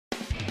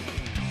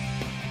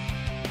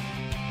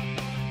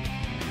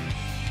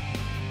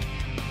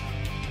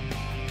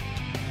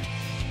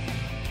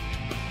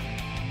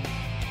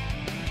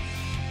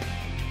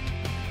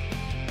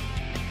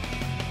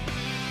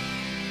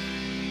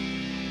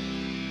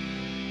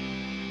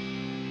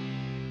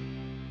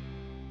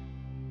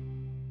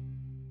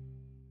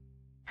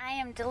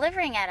am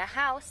delivering at a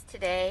house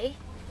today,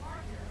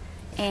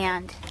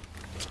 and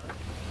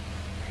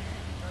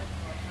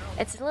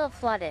it's a little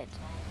flooded.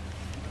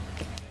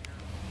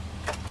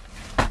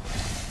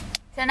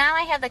 So now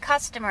I have the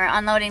customer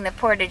unloading the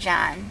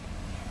PolyJohn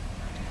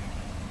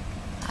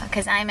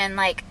because I'm in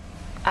like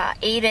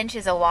 8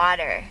 inches of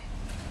water.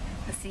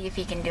 Let's see if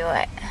he can do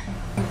it.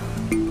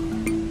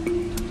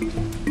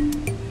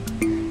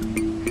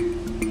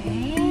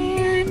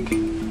 And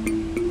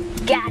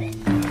got it.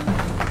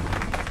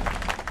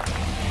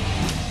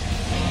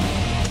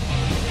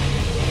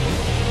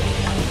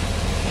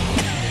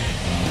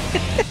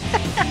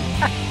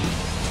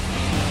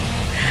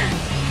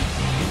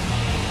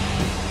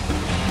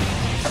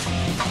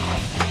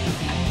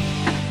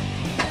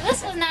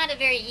 This was not a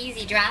very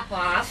easy drop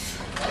off.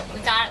 We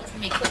thought it was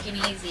going to be quick and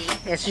easy.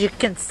 As you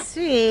can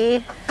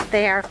see,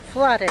 they are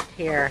flooded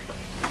here.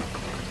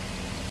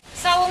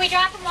 So when we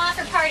drop them off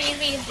for parties,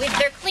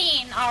 they're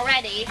clean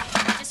already.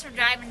 Just from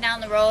driving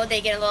down the road,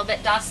 they get a little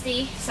bit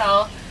dusty.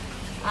 So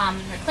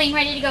they're clean,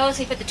 ready to go.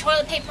 So we put the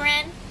toilet paper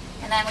in,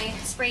 and then we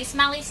spray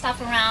smelly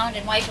stuff around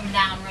and wipe them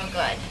down real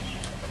good.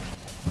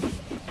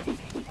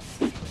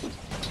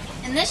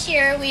 And this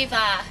year we've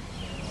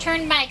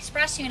turned my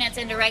express units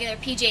into regular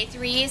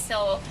PJ3s,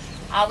 so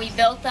we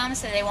built them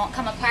so they won't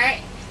come apart.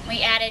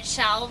 We added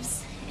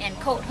shelves and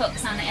coat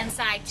hooks on the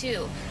inside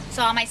too.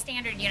 So all my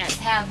standard units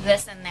have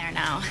this in there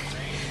now.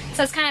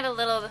 So it's kind of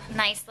a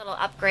nice little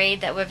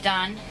upgrade that we've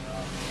done.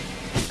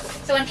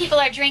 So when people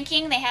are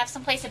drinking, they have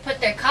some place to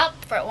put their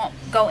cup, for it won't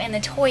go in the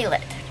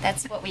toilet.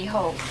 That's what we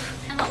hope.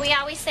 And what we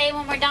always say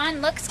when we're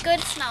done, looks good,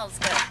 smells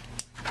good.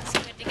 It's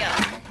good to go.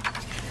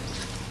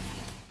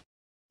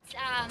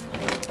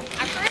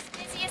 Our first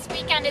busiest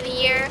weekend of the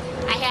year.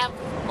 I have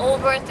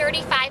over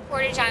 35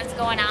 PolyJohns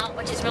going out,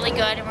 which is really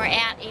good, and we're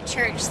at a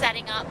church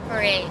setting up for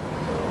a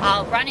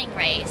running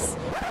race.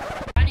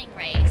 Running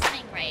race.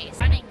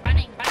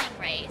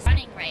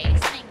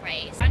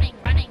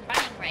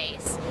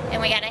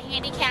 And we got a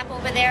handicap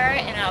over there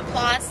and an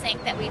applause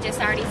sink that we just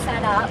already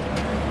set up.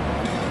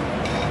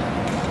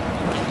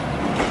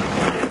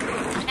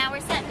 Now we're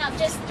setting up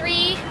just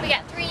 3. We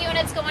got 3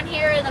 units going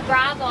here in the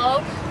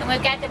Bravo, and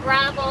we've got the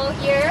Bravo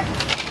here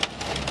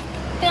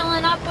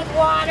filling up with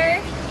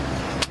water.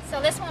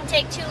 So this won't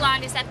take too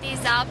long to set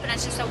these up, and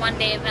it's just a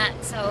one-day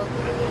event, so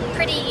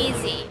pretty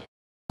easy.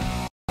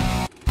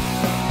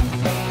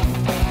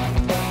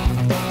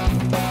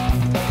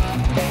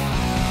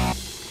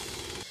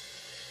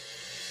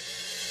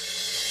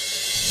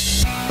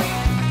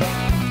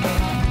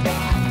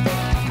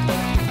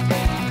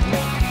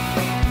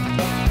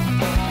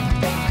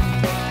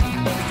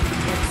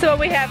 So what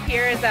we have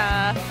here is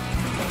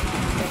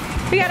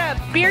we got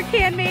a beer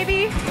can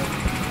maybe,